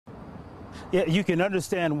Yeah, you can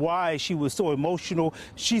understand why she was so emotional.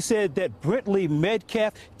 She said that Brentley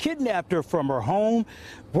Metcalf kidnapped her from her home,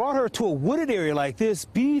 brought her to a wooded area like this,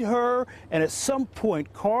 beat her, and at some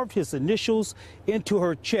point carved his initials into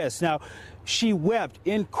her chest. Now, she wept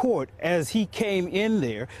in court as he came in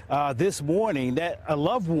there this morning. That a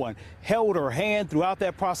loved one held her hand throughout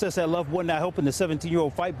that process. That loved one now helping the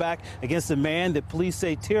 17-year-old fight back against the man that police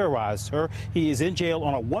say terrorized her. He is in jail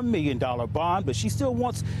on a $1 million bond, but she still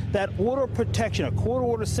wants that order of protection, a court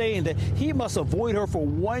order saying that he must avoid her for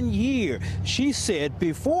 1 year. She said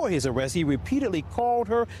before his arrest, he repeatedly called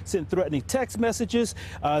her, sent threatening text messages,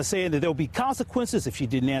 saying that there will be consequences if she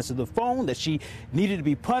didn't answer the phone, that she needed to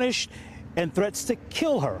be punished, and threats to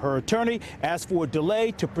kill her. Her attorney asked for a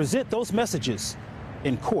delay to present those messages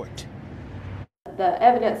in court. The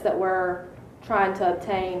evidence that we're trying to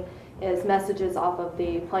obtain is messages off of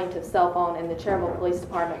the plaintiff's cell phone, and the Cherville Police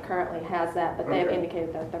Department currently has that, but they've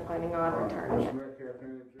indicated that they're planning on returning it.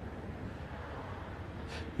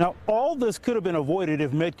 Now, all this could have been avoided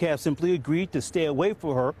if Metcalf simply agreed to stay away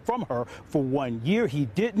from her for 1 year. He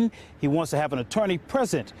didn't. He wants to have an attorney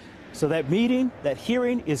present. So that meeting, that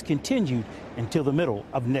hearing is continued until the middle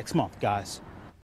of next month, guys.